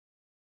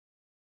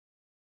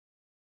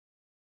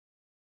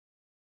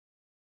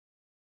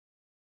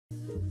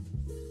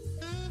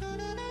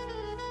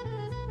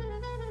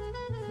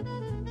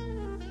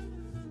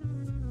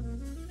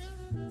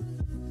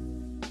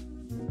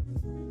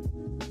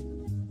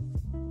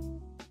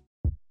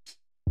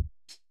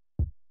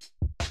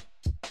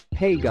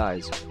Hey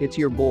guys, it's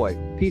your boy,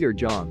 Peter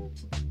John.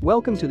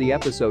 Welcome to the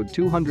episode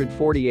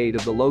 248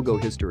 of the Logo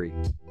History.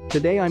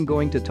 Today I'm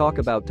going to talk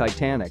about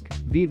Titanic,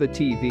 Viva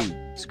TV,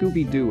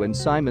 Scooby-Doo and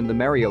Simon the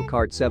Mario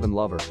Kart 7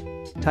 lover.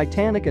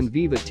 Titanic and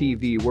Viva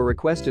TV were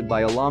requested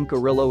by Alam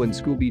Carrillo and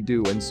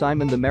Scooby-Doo, and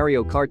Simon the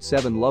Mario Kart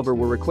 7 lover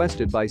were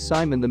requested by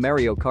Simon the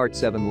Mario Kart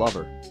 7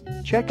 lover.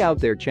 Check out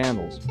their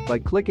channels by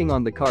clicking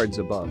on the cards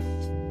above.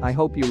 I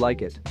hope you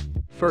like it.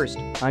 First,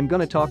 I'm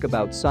gonna talk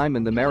about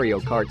Simon the Mario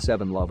Kart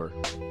 7 lover.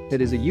 It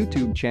is a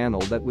YouTube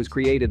channel that was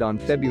created on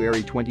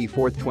February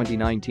 24,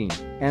 2019,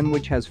 and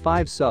which has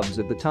 5 subs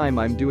at the time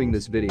I'm doing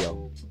this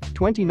video.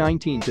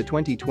 2019 to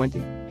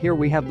 2020, here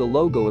we have the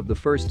logo of the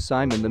first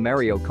Simon the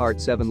Mario Kart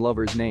 7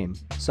 lover's name,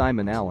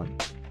 Simon Allen.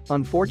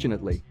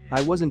 Unfortunately,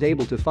 I wasn't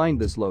able to find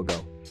this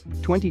logo.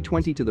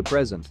 2020 to the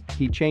present,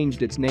 he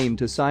changed its name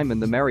to Simon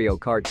the Mario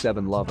Kart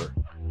 7 lover.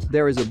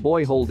 There is a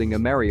boy holding a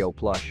Mario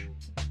plush.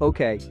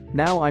 Okay,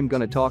 now I'm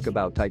gonna talk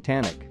about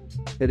Titanic.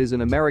 It is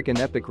an American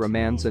epic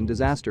romance and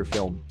disaster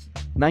film.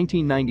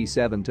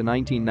 1997 to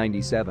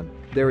 1997,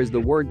 there is the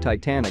word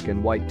Titanic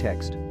in white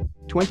text.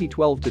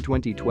 2012 to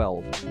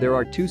 2012, there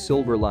are 2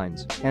 silver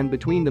lines, and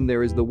between them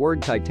there is the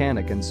word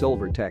Titanic in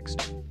silver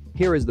text.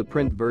 Here is the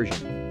print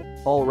version.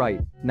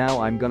 Alright,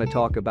 now I'm gonna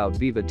talk about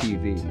Viva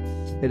TV.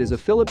 It is a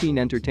Philippine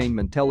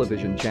entertainment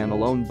television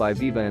channel owned by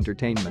Viva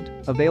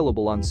Entertainment,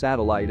 available on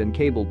satellite and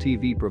cable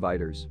TV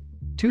providers.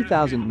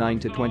 2009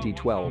 to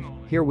 2012,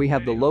 here we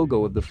have the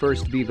logo of the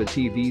first Viva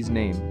TV's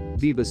name,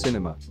 Viva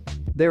Cinema.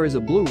 There is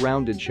a blue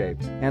rounded shape,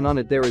 and on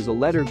it there is a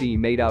letter V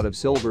made out of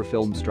silver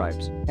film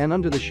stripes, and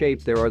under the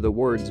shape there are the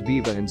words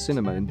Viva and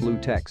Cinema in blue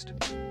text.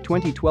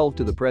 2012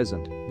 to the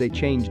present, they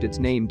changed its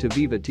name to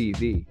Viva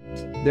TV.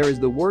 There is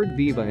the word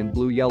Viva in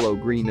blue, yellow,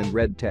 green and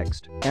red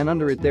text, and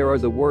under it there are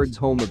the words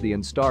Home of the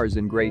and Stars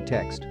in gray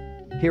text.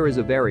 Here is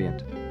a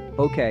variant.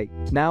 Okay,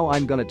 now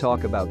I'm gonna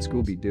talk about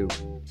Scooby-Doo.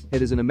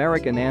 It is an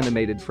American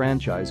animated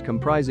franchise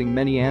comprising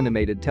many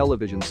animated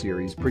television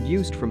series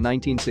produced from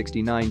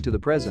 1969 to the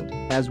present,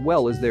 as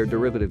well as their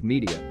derivative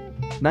media.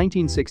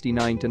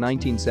 1969 to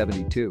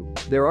 1972,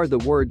 there are the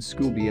words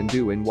Scooby and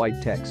Doo in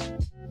white text.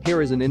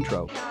 Here is an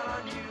intro.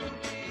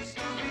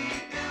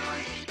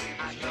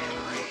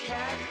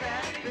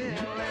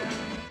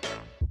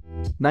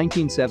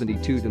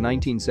 (1972 to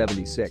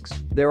 1976),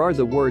 there are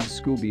the words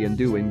Scooby and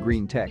Doo in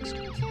green text.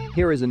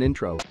 Here is an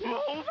intro.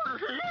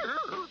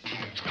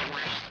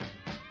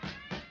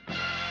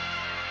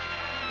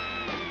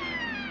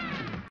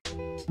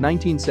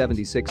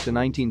 1976 to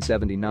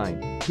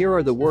 1979, here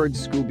are the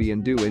words Scooby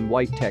and Doo in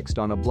white text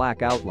on a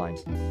black outline.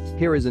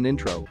 Here is an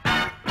intro.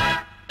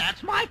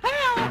 That's my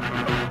pal!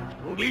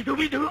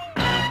 Scooby-Dooby-Doo!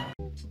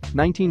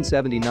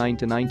 1979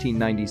 to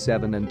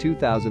 1997 and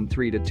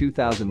 2003 to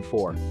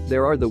 2004,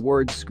 there are the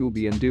words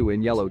Scooby and Doo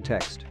in yellow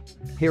text.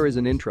 Here is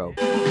an intro.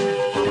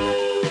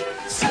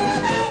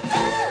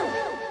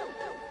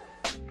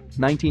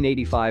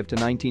 1985 to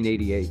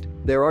 1988,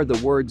 there are the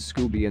words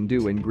Scooby and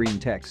Doo in green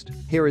text.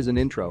 Here is an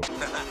intro.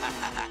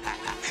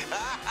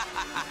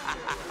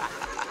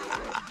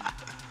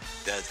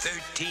 The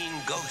 13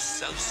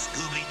 Ghosts of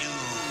Scooby-Doo.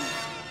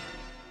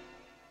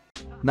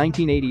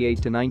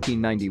 1988 to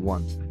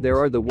 1991, there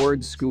are the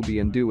words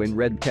Scooby and Doo in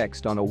red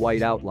text on a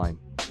white outline.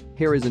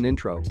 Here is an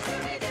intro.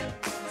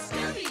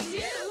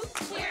 Scooby-Doo,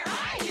 where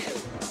are you?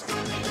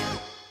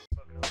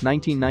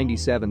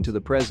 1997 to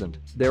the present,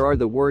 there are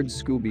the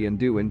words Scooby and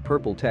Doo in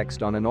purple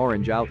text on an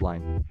orange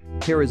outline.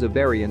 Here is a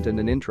variant and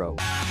an intro.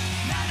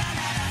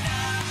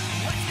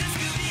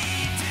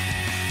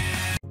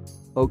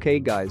 Okay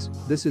guys,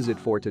 this is it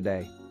for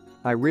today.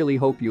 I really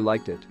hope you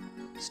liked it.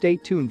 Stay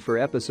tuned for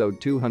episode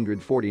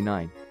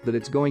 249, that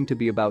it's going to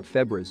be about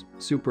Febra's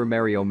Super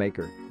Mario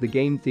Maker, the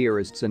Game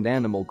Theorists and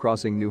Animal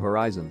Crossing New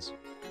Horizons.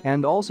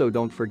 And also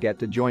don't forget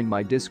to join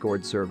my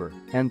Discord server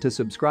and to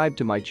subscribe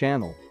to my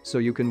channel so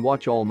you can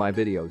watch all my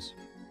videos.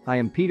 I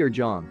am Peter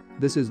John,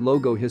 this is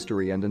Logo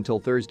History, and until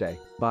Thursday,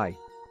 bye.